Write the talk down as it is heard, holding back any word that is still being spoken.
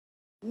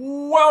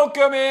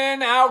Welcome in,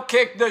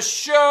 Outkick the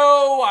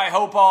Show. I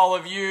hope all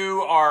of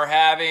you are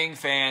having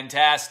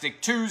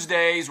fantastic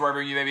Tuesdays,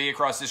 wherever you may be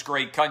across this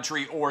great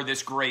country or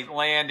this great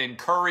land.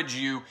 Encourage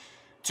you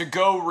to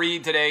go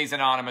read today's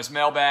Anonymous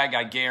Mailbag.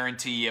 I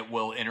guarantee it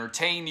will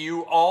entertain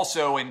you.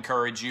 Also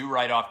encourage you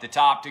right off the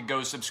top to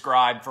go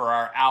subscribe for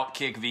our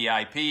Outkick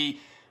VIP.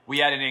 We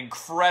had an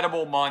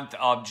incredible month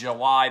of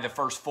July, the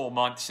first full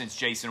month since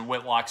Jason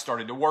Whitlock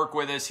started to work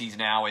with us. He's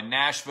now in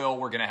Nashville.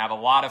 We're going to have a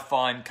lot of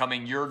fun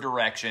coming your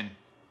direction.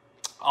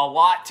 A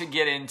lot to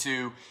get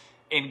into.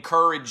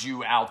 Encourage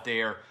you out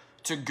there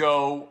to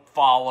go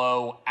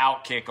follow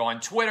Outkick on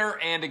Twitter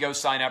and to go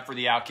sign up for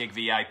the Outkick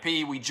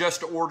VIP. We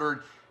just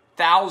ordered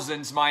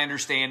thousands, my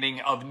understanding,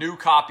 of new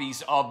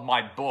copies of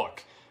my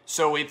book.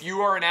 So if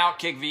you are an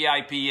Outkick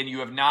VIP and you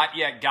have not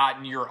yet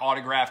gotten your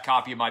autographed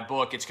copy of my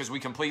book, it's because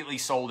we completely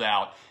sold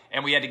out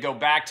and we had to go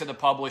back to the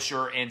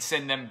publisher and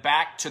send them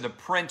back to the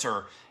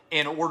printer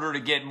in order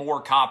to get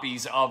more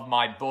copies of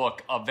my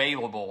book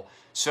available.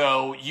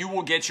 So you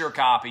will get your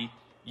copy.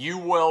 You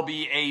will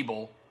be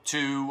able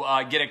to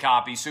get a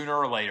copy sooner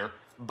or later,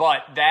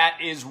 but that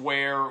is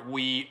where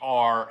we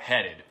are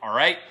headed, all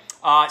right?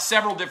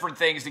 Several different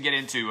things to get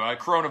into.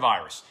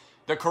 Coronavirus,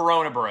 the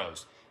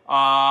Coronabros.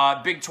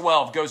 Big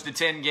 12 goes to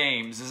 10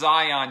 games.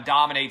 Zion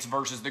dominates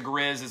versus the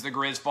Grizz as the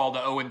Grizz fall to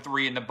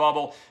 0-3 in the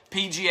bubble.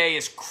 PGA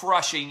is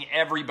crushing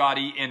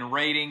everybody in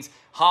ratings.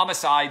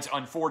 Homicides,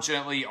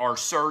 unfortunately, are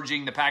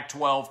surging. The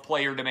Pac-12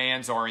 player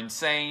demands are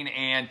insane,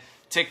 and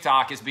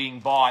TikTok is being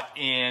bought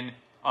in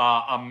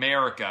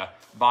America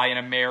by an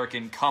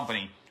American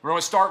company. We're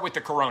going to start with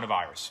the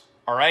coronavirus,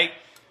 all right?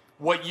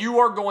 What you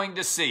are going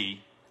to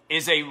see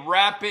is a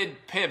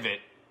rapid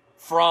pivot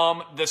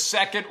from the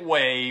second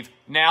wave.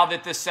 Now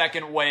that the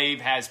second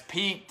wave has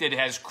peaked, it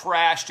has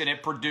crashed, and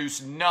it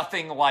produced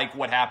nothing like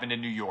what happened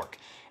in New York.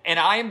 And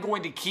I am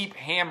going to keep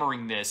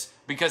hammering this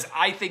because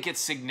I think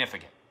it's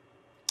significant.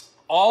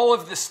 All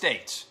of the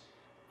states,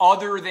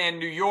 other than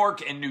New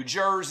York and New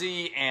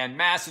Jersey and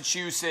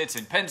Massachusetts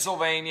and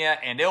Pennsylvania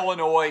and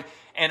Illinois,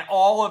 and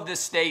all of the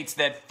states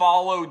that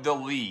followed the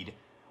lead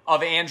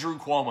of Andrew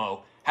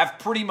Cuomo have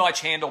pretty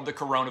much handled the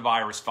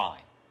coronavirus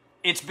fine.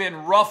 It's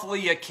been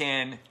roughly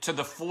akin to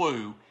the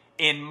flu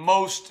in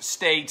most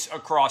states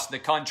across the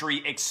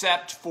country,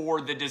 except for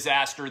the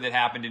disaster that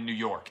happened in New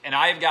York. And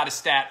I have got a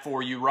stat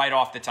for you right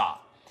off the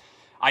top.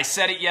 I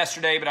said it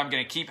yesterday, but I'm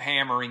going to keep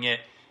hammering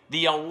it.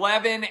 The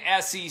 11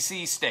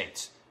 SEC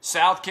states,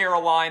 South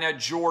Carolina,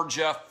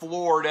 Georgia,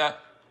 Florida,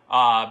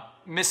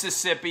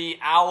 Mississippi,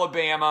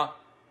 Alabama,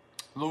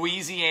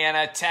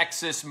 Louisiana,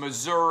 Texas,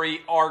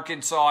 Missouri,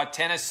 Arkansas,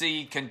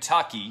 Tennessee,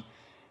 Kentucky.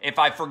 If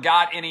I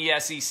forgot any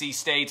SEC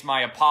states,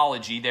 my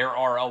apology. There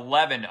are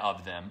 11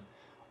 of them.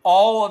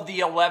 All of the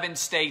 11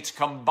 states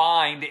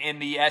combined in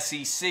the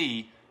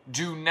SEC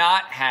do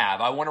not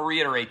have, I want to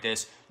reiterate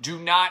this, do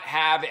not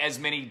have as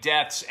many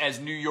deaths as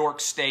New York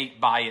State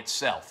by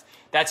itself.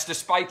 That's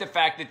despite the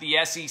fact that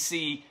the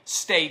SEC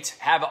states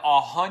have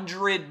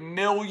 100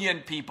 million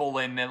people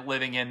in them,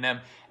 living in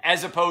them,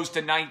 as opposed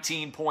to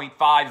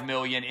 19.5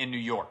 million in New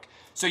York.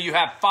 So you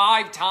have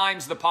 5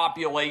 times the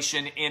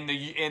population in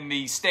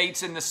the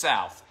states in the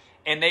South,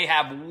 and they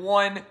have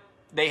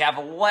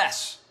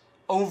less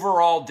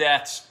overall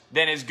deaths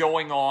than is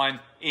going on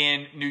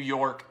in New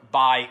York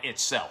by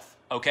itself,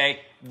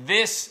 okay?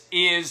 This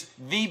is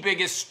the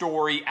biggest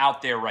story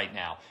out there right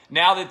now.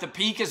 Now that the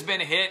peak has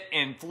been hit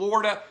in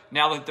Florida,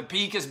 now that the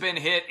peak has been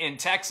hit in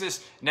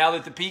Texas, now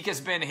that the peak has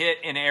been hit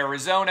in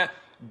Arizona,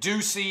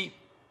 Ducey,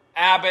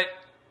 Abbott,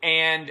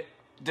 and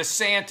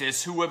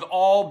DeSantis, who have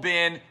all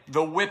been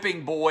the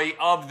whipping boy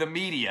of the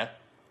media,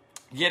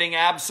 getting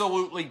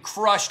absolutely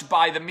crushed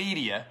by the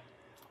media,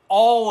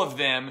 all of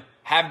them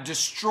have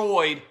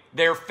destroyed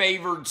their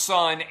favored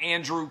son,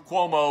 Andrew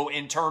Cuomo,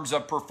 in terms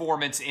of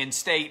performance in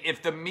state.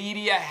 If the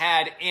media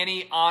had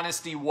any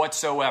honesty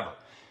whatsoever,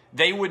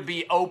 they would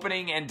be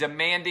opening and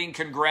demanding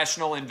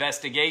congressional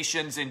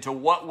investigations into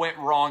what went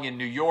wrong in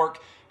New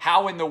York.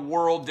 How in the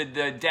world did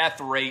the death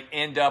rate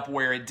end up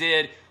where it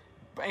did?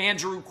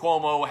 Andrew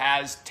Cuomo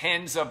has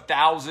tens of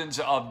thousands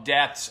of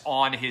deaths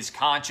on his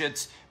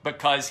conscience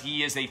because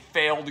he is a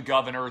failed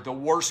governor, the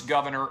worst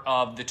governor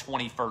of the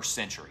 21st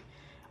century.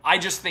 I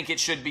just think it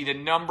should be the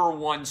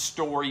 #1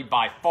 story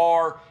by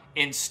far.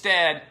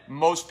 Instead,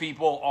 most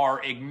people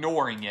are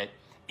ignoring it,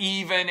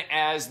 even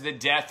as the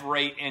death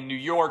rate in New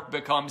York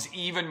becomes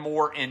even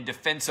more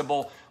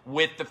indefensible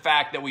with the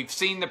fact that we've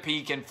seen the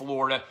peak in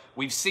Florida,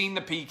 we've seen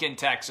the peak in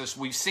Texas,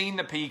 we've seen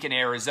the peak in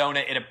Arizona.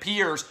 It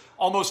appears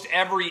almost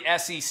every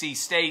SEC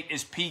state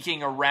is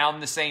peaking around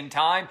the same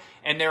time,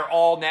 and they're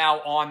all now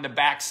on the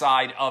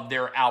backside of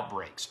their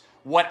outbreaks.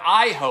 What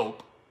I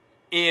hope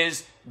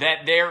is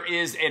that there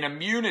is an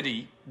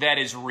immunity that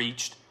is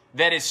reached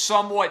that is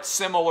somewhat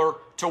similar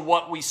to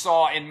what we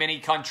saw in many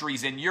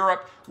countries in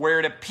Europe, where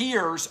it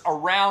appears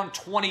around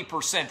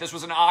 20%. This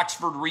was an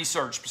Oxford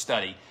research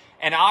study.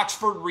 An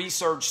Oxford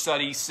research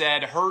study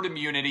said herd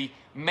immunity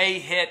may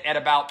hit at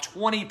about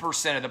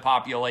 20% of the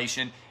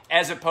population,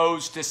 as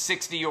opposed to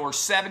 60 or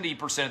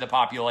 70% of the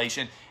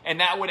population. And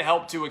that would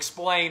help to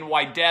explain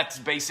why deaths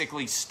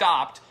basically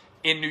stopped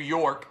in New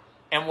York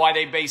and why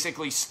they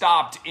basically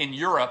stopped in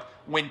Europe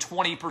when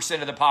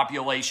 20% of the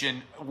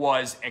population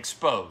was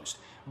exposed.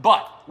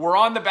 But we're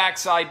on the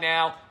backside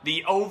now.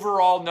 The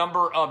overall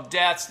number of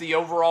deaths, the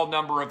overall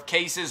number of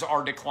cases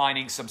are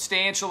declining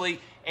substantially.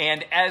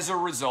 And as a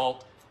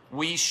result,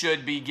 we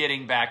should be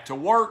getting back to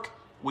work,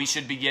 we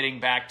should be getting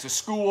back to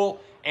school,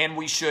 and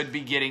we should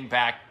be getting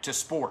back to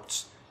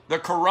sports. The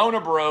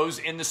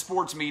Coronabros in the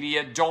sports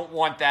media don't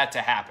want that to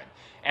happen.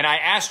 And I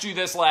asked you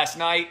this last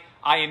night.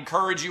 I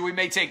encourage you, we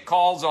may take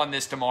calls on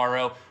this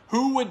tomorrow.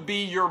 Who would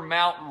be your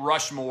Mount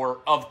Rushmore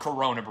of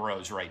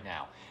Coronabros right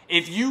now?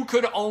 If you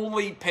could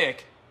only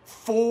pick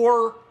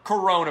 4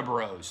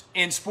 Coronabros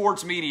in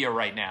sports media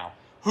right now,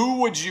 who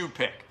would you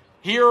pick?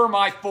 Here are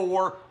my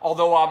 4,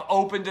 although I'm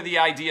open to the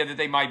idea that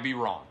they might be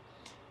wrong.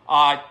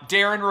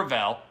 Darren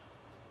Rovell,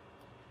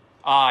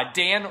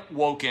 Dan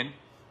Wolken,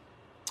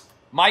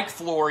 Mike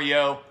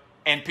Florio,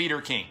 and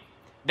Peter King.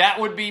 That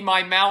would be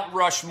my Mount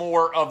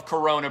Rushmore of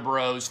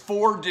Coronabros.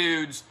 4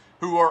 dudes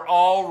who are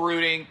all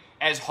rooting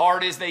as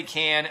hard as they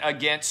can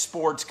against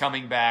sports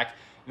coming back.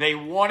 They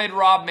wanted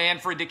Rob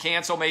Manfred to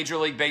cancel Major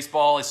League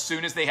Baseball as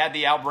soon as they had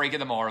the outbreak of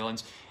the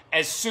Marlins.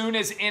 As soon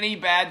as any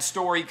bad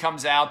story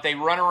comes out, they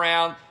run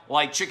around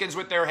like chickens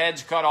with their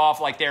heads cut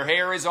off, like their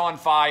hair is on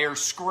fire,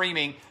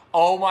 screaming,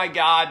 oh my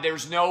God,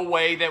 there's no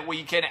way that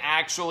we can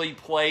actually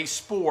play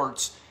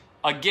sports.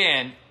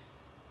 Again,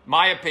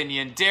 my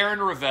opinion, Darren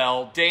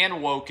Rovell, Dan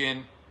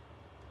Wolken,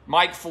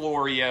 Mike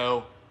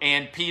Florio,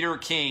 and Peter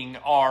King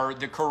are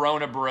the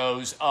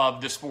Coronabros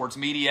of the sports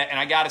media. And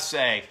I got to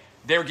say,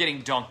 they're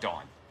getting dunked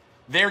on.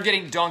 They're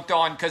getting dunked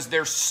on because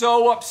they're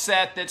so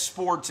upset that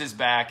sports is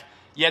back,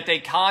 yet they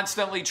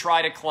constantly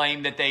try to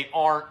claim that they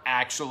aren't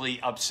actually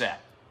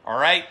upset. All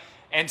right?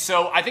 And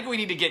so I think we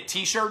need to get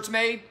T-shirts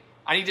made.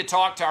 I need to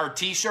talk to our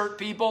T-shirt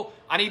people.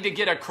 I need to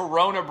get a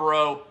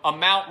Coronabro, a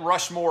Mount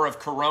Rushmore of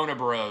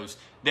Coronabros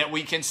that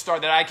we can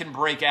start, that I can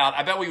break out.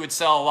 I bet we would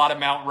sell a lot of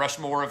Mount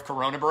Rushmore of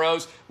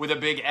Coronabros with a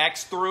big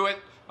X through it.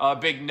 A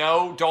big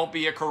no, don't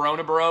be a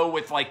Coronabro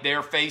with like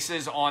their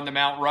faces on the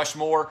Mount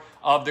Rushmore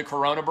of the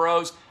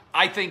Coronabros.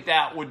 I think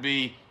that would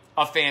be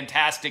a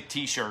fantastic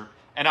T-shirt,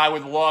 and I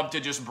would love to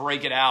just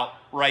break it out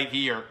right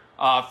here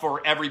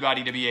for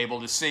everybody to be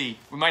able to see.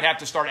 We might have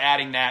to start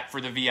adding that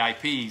for the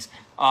VIPs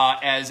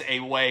as a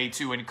way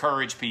to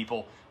encourage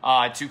people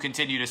to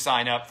continue to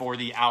sign up for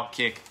the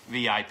Outkick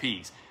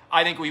VIPs.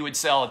 I think we would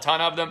sell a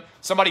ton of them.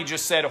 Somebody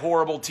just said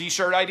horrible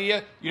T-shirt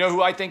idea. You know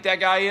who I think that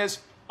guy is?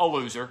 A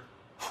loser.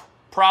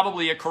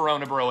 Probably a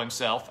Coronabro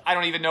himself. I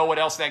don't even know what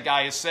else that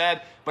guy has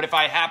said, but if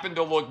I happen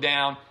to look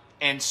down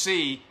and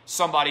see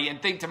somebody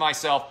and think to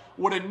myself,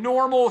 would a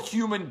normal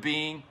human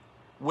being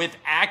with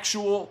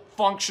actual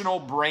functional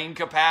brain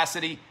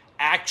capacity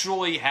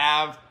actually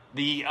have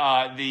the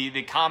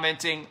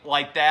commenting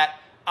like that?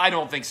 I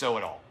don't think so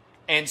at all.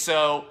 And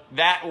so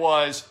that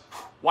was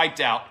wiped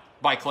out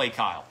by Clay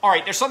Kyle. All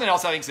right, there's something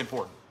else I think is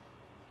important.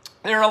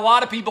 There are a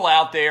lot of people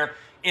out there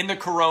in the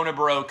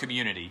Coronabro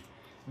community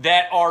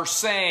that are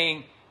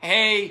saying,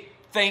 hey,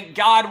 thank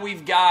God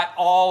we've got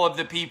all of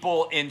the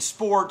people in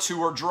sports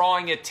who are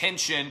drawing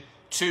attention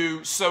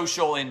to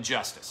social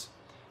injustice.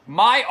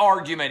 My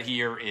argument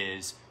here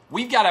is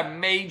we've got a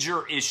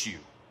major issue,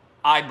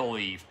 I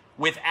believe,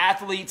 with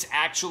athletes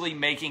actually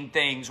making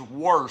things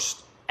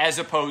worse as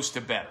opposed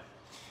to better.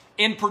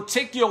 In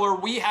particular,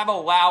 we have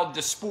allowed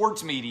the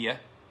sports media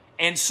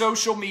and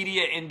social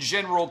media in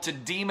general to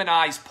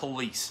demonize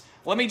police.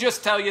 Let me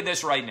just tell you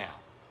this right now.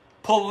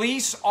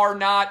 Police are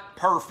not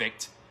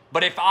perfect,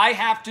 but if I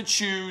have to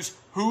choose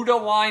who to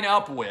line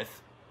up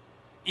with,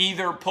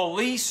 either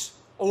police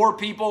or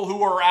people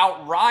who are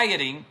out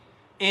rioting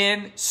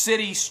in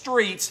city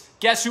streets,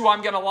 guess who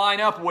I'm going to line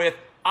up with?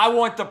 I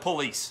want the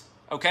police,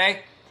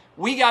 okay?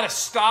 We got to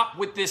stop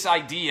with this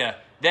idea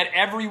that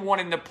everyone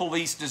in the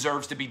police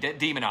deserves to be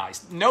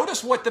demonized.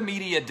 Notice what the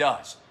media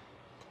does.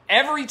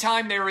 Every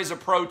time there is a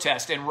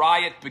protest and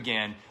riot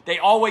begin, they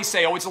always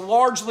say, oh, it's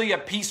largely a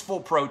peaceful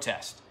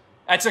protest.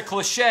 That's a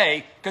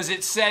cliche because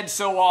it's said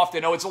so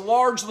often, oh, it's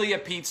largely a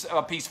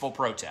peaceful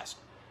protest.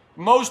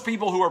 Most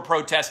people who are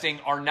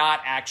protesting are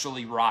not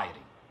actually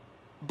rioting.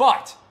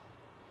 But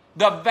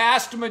the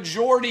vast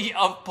majority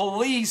of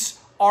police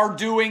are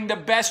doing the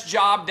best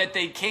job that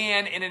they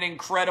can in an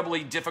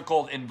incredibly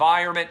difficult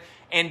environment,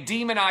 and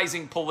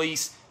demonizing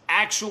police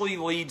actually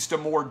leads to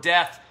more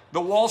death.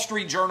 The Wall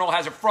Street Journal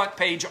has a front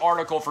page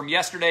article from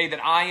yesterday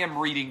that I am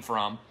reading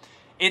from.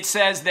 It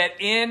says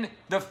that in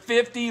the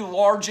 50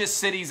 largest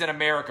cities in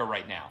America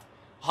right now,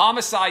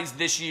 homicides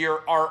this year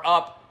are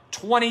up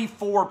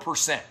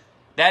 24%.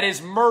 That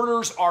is,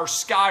 murders are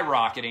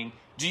skyrocketing.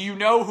 Do you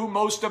know who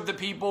most of the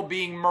people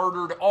being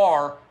murdered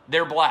are?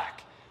 They're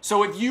black.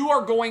 So if you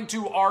are going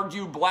to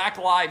argue Black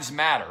Lives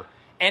Matter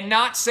and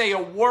not say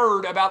a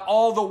word about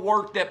all the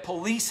work that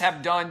police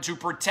have done to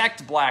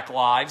protect black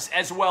lives,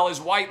 as well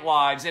as white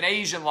lives and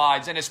Asian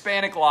lives and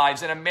Hispanic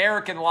lives and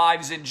American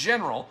lives in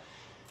general,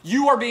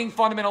 You are being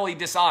fundamentally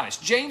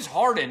dishonest. James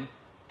Harden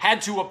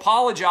had to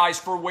apologize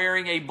for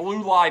wearing a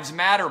Blue Lives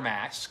Matter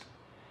mask.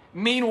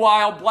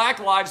 Meanwhile, Black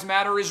Lives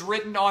Matter is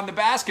written on the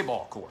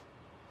basketball court.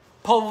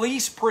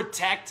 Police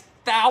protect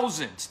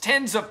thousands,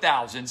 tens of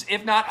thousands,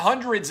 if not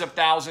hundreds of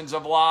thousands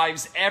of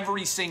lives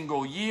every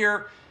single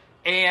year.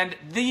 And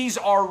these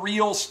are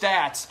real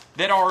stats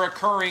that are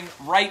occurring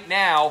right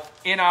now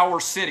in our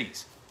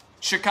cities.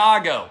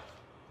 Chicago,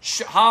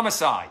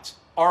 homicides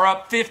are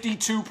up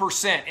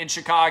 52% in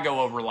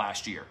Chicago over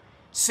last year.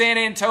 San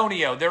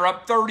Antonio, they're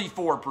up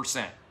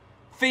 34%.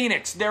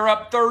 Phoenix, they're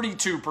up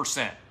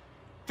 32%.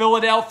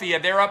 Philadelphia,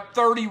 they're up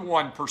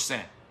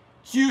 31%.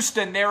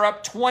 Houston, they're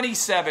up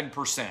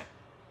 27%.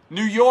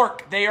 New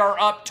York, they are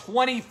up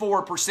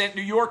 24%.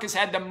 New York has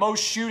had the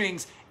most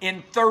shootings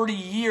in 30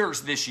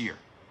 years this year.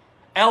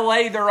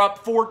 LA, they're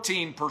up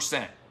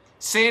 14%.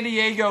 San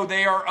Diego,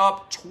 they are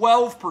up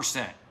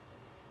 12%.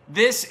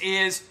 This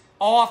is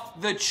off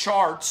the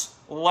charts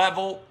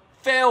level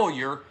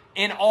failure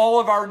in all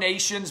of our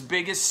nation's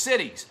biggest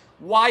cities.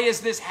 Why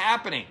is this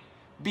happening?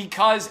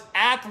 Because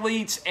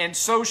athletes and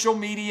social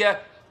media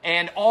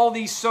and all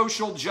these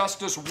social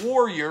justice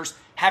warriors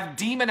have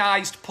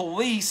demonized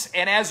police,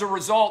 and as a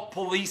result,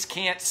 police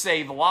can't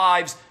save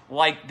lives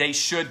like they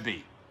should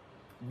be.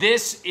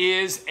 This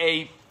is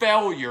a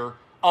failure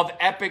of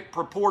epic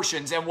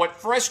proportions, and what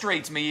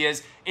frustrates me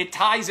is it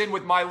ties in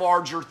with my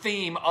larger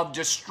theme of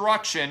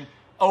destruction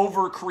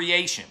over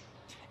creation.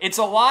 It's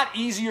a lot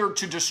easier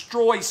to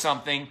destroy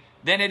something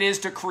than it is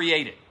to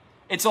create it.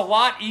 It's a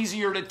lot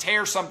easier to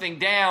tear something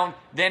down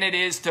than it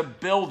is to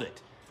build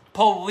it.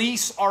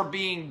 Police are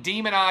being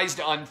demonized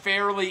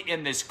unfairly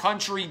in this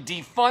country.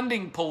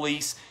 Defunding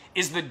police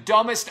is the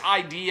dumbest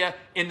idea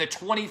in the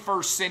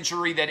 21st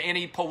century that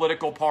any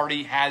political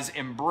party has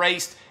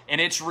embraced,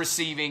 and it's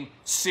receiving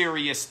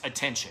serious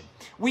attention.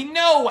 We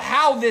know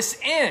how this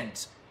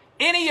ends.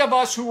 Any of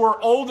us who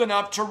are old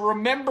enough to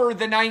remember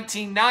the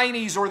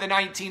 1990s or the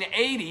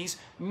 1980s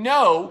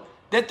know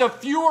that the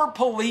fewer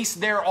police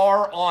there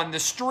are on the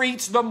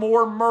streets, the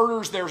more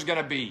murders there's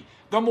going to be,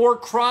 the more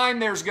crime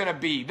there's going to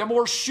be, the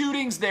more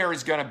shootings there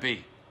is going to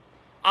be.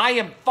 I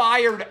am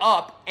fired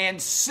up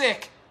and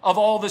sick of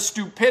all the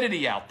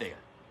stupidity out there.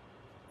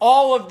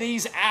 All of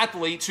these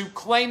athletes who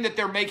claim that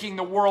they're making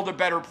the world a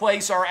better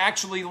place are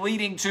actually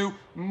leading to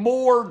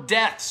more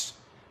deaths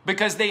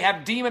because they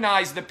have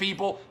demonized the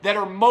people that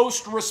are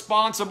most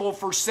responsible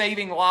for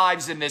saving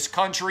lives in this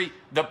country,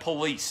 the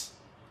police.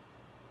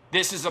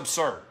 This is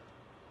absurd.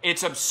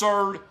 It's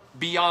absurd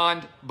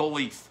beyond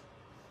belief.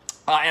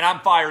 And I'm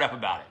fired up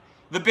about it.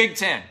 The Big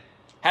Ten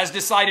has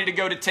decided to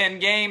go to 10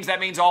 games. That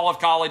means all of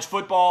college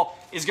football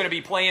is going to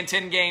be playing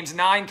 10 games,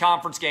 9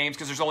 conference games,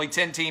 because there's only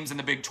 10 teams in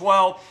the Big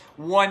 12,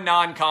 1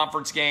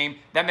 non-conference game.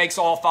 That makes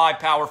all 5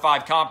 Power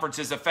 5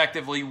 conferences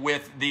effectively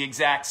with the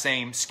exact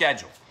same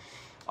schedule.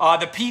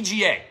 The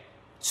PGA,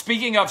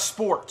 speaking of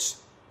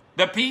sports,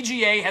 the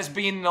PGA has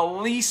been the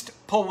least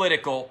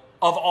political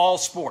of all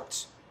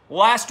sports.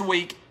 Last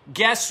week,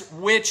 guess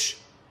which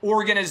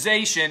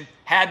organization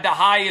had the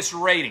highest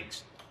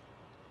ratings?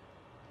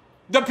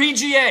 The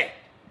PGA.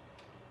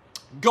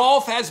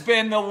 Golf has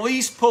been the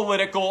least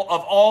political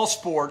of all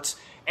sports,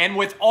 and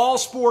with all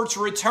sports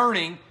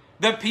returning,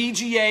 the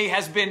PGA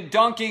has been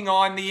dunking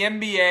on the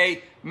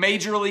NBA,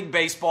 Major League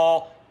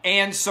Baseball,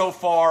 and so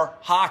far,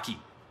 hockey.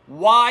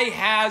 Why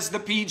has the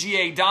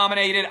PGA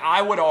dominated?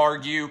 I would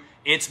argue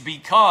it's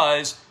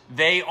because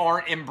they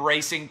aren't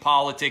embracing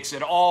politics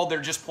at all.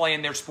 They're just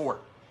playing their sport.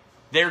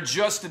 They're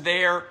just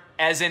there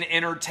as an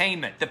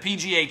entertainment. The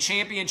PGA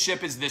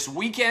Championship is this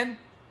weekend,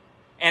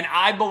 and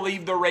I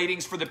believe the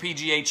ratings for the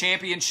PGA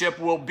Championship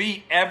will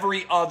beat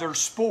every other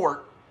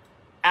sport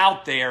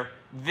out there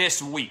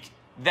this week.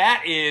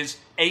 That is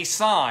a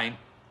sign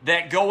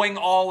that going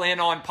all in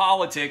on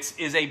politics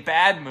is a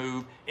bad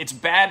move. It's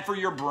bad for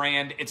your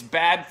brand. It's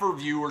bad for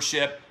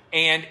viewership,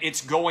 and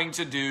it's going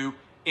to do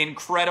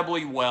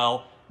incredibly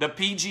well. The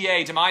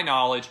PGA, to my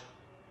knowledge,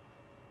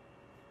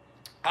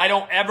 I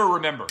don't ever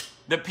remember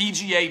the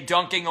PGA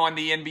dunking on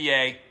the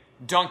NBA,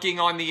 dunking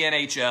on the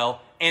NHL,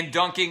 and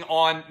dunking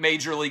on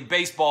Major League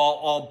Baseball,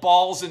 all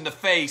balls in the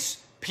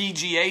face,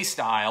 PGA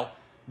style.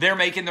 They're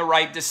making the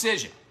right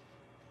decision.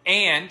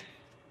 And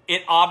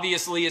it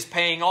obviously is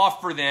paying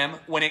off for them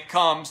when it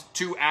comes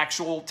to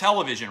actual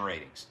television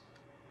ratings.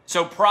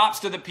 So props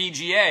to the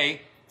PGA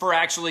for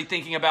actually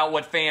thinking about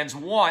what fans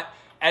want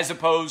as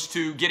opposed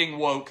to getting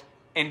woke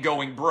and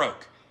going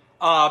broke.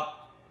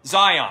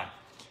 Zion.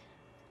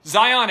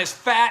 Zion is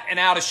fat and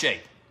out of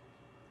shape.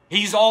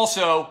 He's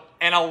also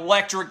an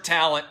electric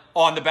talent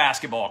on the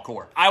basketball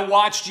court. I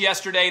watched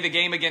yesterday the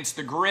game against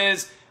the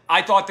Grizz.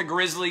 I thought the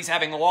Grizzlies,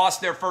 having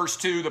lost their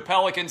first 2, the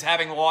Pelicans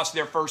having lost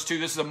their first 2,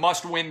 this is a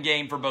must-win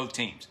game for both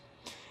teams.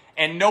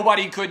 And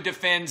nobody could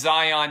defend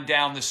Zion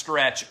down the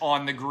stretch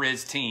on the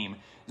Grizz team.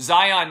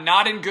 Zion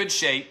not in good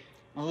shape,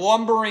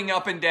 lumbering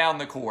up and down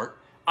the court.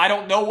 I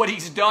don't know what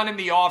he's done in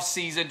the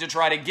offseason to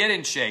try to get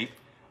in shape,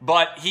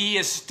 but he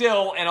is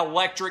still an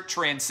electric,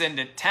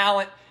 transcendent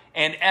talent,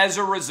 and as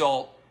a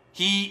result,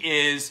 he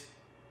is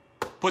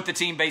put the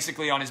team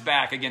basically on his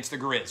back against the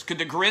Grizz. Could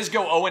the Grizz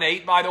go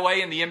 0-8, by the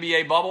way, in the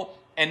NBA bubble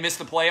and miss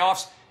the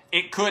playoffs?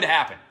 It could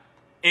happen.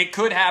 It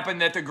could happen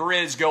that the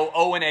Grizz go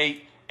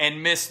 0-8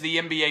 and miss the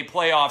NBA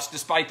playoffs,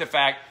 despite the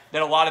fact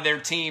that a lot of their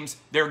teams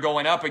they're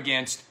going up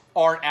against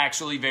aren't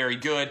actually very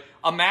good.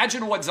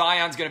 Imagine what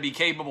Zion's going to be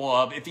capable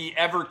of if he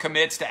ever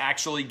commits to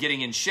actually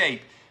getting in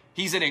shape.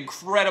 He's an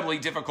incredibly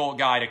difficult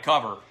guy to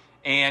cover.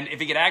 And if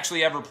he could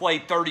actually ever play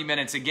 30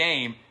 minutes a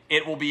game,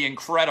 it will be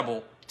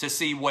incredible to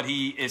see what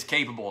he is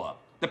capable of.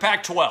 The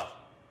Pac-12.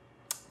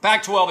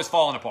 Pac-12 is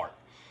falling apart.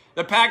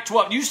 The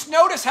Pac-12, you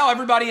notice how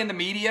everybody in the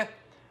media,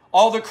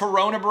 all the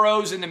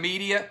Coronabros in the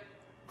media,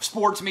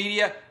 sports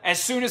media,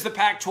 as soon as the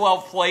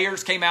Pac-12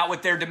 players came out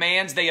with their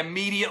demands, they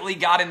immediately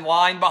got in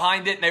line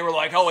behind it, and they were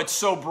like, oh, it's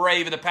so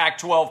brave of the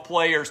Pac-12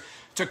 players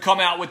to come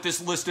out with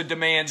this list of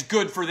demands.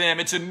 Good for them.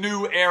 It's a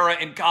new era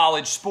in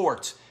college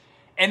sports.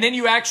 And then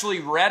you actually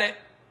read it,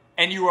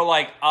 and you were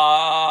like,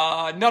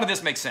 none of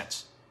this makes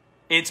sense.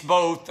 It's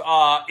both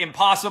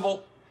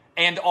impossible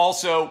and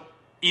also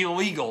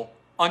illegal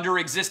under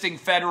existing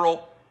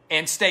federal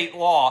and state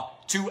law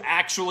to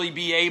actually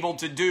be able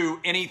to do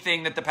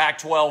anything that the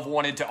Pac-12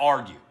 wanted to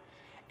argue.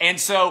 And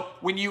so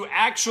when you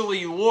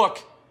actually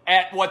look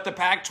at what the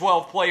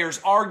Pac-12 players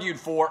argued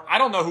for, I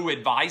don't know who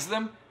advised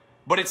them,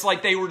 but it's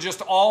like they were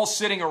just all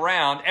sitting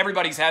around.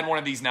 Everybody's had one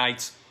of these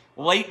nights,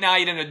 late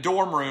night in a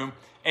dorm room,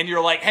 and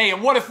you're like, hey,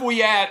 and what if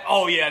we add,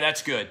 oh yeah,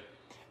 that's good.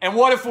 And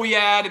what if we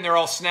add, and they're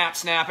all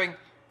snapping,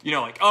 you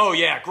know, like, oh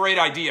yeah, great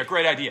idea,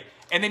 great idea.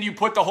 And then you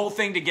put the whole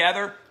thing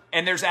together,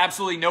 and there's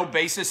absolutely no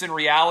basis in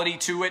reality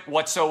to it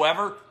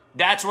whatsoever.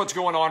 That's what's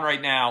going on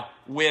right now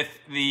with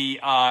the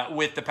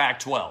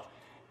Pac-12.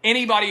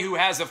 Anybody who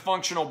has a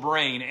functional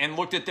brain and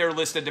looked at their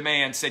list of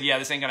demands said, yeah,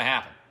 this ain't going to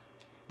happen.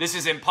 This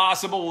is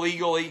impossible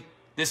legally.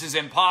 This is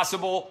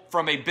impossible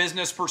from a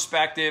business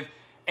perspective.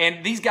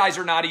 And these guys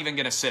are not even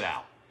going to sit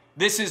out.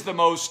 This is the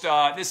most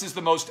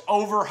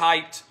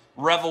overhyped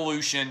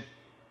revolution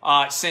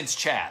since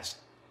Chaz.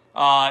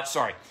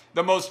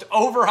 The most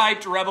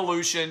overhyped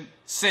revolution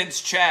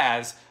since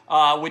Chaz,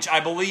 which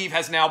I believe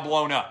has now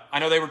blown up. I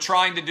know they were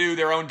trying to do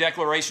their own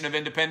Declaration of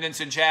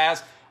Independence in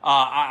Chaz.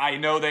 I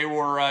know they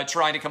were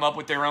trying to come up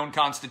with their own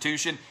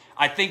constitution.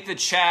 I think the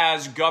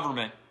Chaz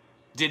government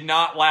did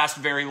not last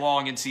very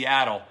long in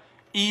Seattle.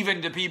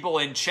 Even the people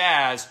in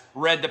Chaz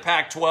read the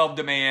Pac-12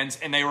 demands,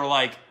 and they were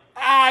like,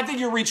 I think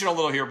you're reaching a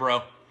little here,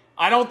 bro.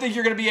 I don't think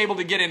you're going to be able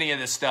to get any of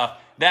this stuff.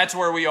 That's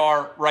where we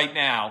are right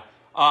now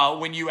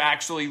when you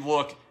actually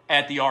look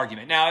at the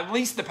argument. Now, at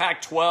least the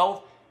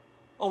Pac-12,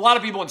 a lot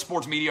of people in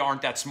sports media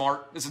aren't that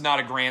smart. This is not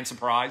a grand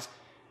surprise.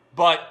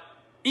 But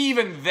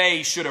even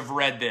they should have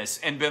read this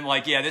and been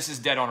like, yeah, this is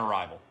dead on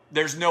arrival.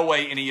 There's no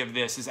way any of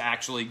this is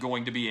actually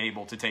going to be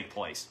able to take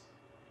place.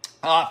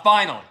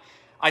 Finally,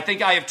 I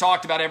think I have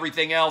talked about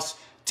everything else.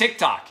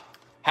 TikTok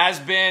has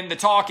been, the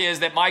talk is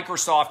that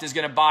Microsoft is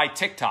going to buy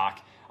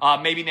TikTok.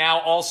 Maybe now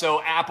also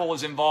Apple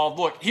is involved.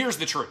 Look, here's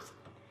the truth.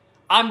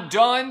 I'm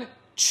done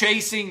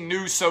chasing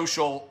new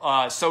social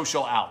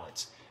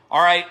outlets.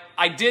 All right,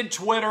 I did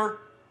Twitter.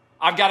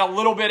 I've got a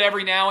little bit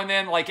every now and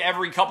then, like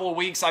every couple of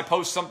weeks I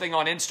post something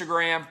on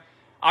Instagram.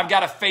 I've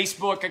got a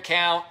Facebook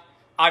account.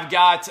 I've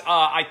got,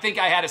 I think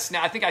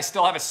I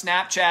still have a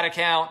Snapchat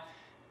account.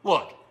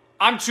 Look,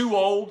 I'm too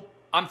old.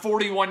 I'm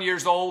 41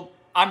 years old.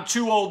 I'm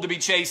too old to be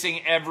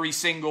chasing every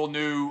single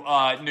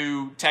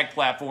new tech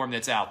platform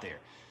that's out there.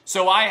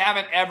 So I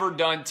haven't ever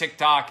done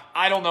TikTok.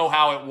 I don't know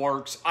how it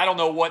works. I don't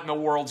know what in the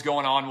world's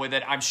going on with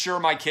it. I'm sure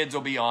my kids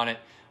will be on it.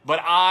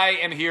 But I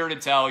am here to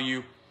tell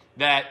you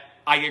that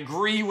I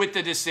agree with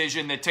the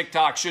decision that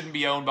TikTok shouldn't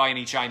be owned by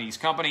any Chinese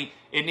company.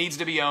 It needs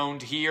to be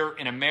owned here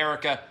in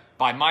America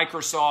by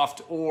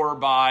Microsoft or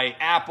by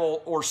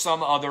Apple or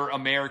some other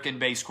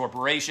American-based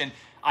corporation.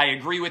 I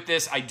agree with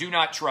this. I do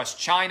not trust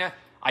China.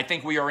 I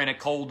think we are in a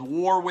cold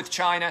war with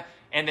China,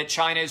 and that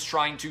China is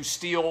trying to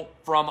steal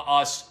from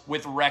us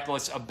with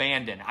reckless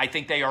abandon. I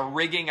think they are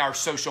rigging our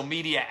social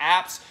media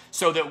apps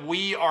so that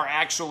we are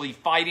actually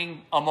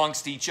fighting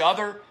amongst each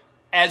other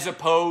as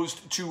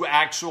opposed to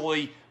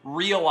actually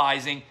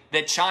realizing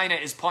that China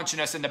is punching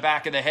us in the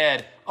back of the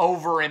head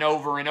over and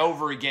over and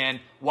over again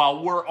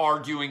while we're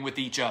arguing with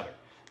each other.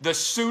 The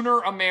sooner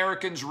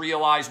Americans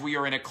realize we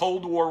are in a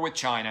cold war with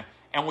China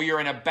and we are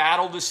in a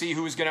battle to see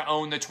who is going to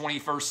own the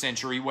 21st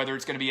century, whether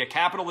it's going to be a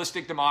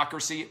capitalistic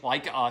democracy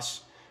like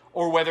us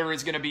or whether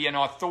it's going to be an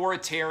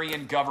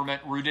authoritarian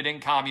government rooted in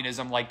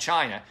communism like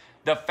China,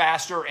 the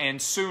faster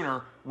and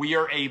sooner we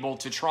are able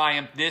to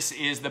triumph. This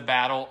is the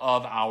battle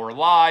of our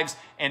lives,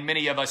 and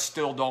many of us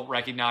still don't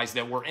recognize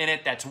that we're in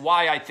it. That's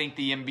why I think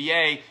the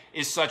NBA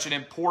is such an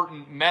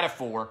important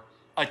metaphor,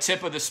 a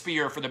tip of the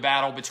spear for the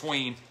battle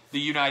between the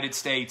United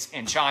States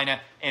and China,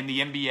 and the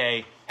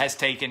NBA has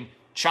taken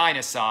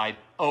China's side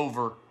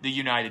over the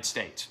United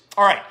States.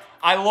 All right.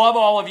 I love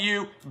all of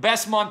you.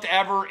 Best month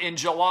ever in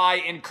July.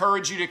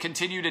 Encourage you to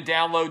continue to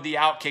download the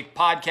Outkick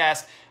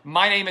podcast.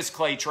 My name is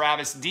Clay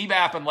Travis.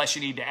 DBAP unless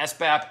you need to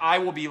SBAP. I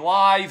will be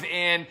live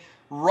in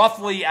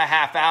roughly a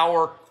half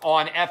hour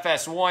on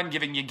FS1,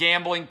 giving you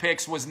gambling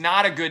picks. Was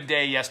not a good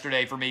day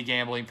yesterday for me,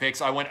 gambling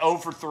picks. I went 0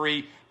 for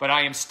 3, but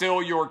I am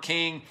still your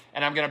king,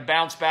 and I'm going to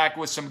bounce back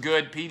with some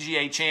good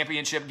PGA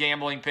Championship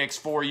gambling picks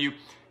for you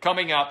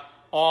coming up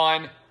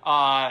on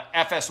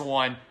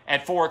FS1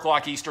 at 4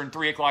 o'clock Eastern,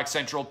 3 o'clock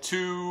Central,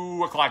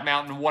 2 o'clock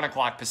Mountain, 1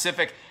 o'clock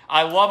Pacific.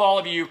 I love all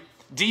of you.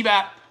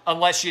 DBAP,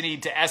 unless you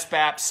need to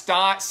SBAP,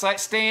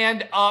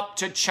 stand up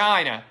to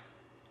China.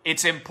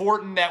 It's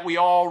important that we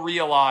all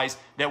realize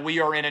that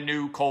we are in a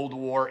new Cold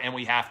War and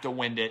we have to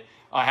win it.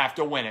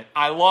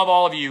 I love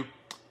all of you.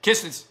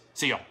 Kisses.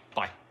 See y'all.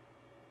 Bye.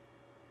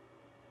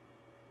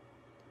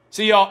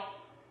 See y'all.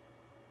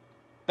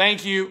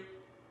 Thank you.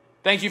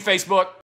 Thank you, Facebook.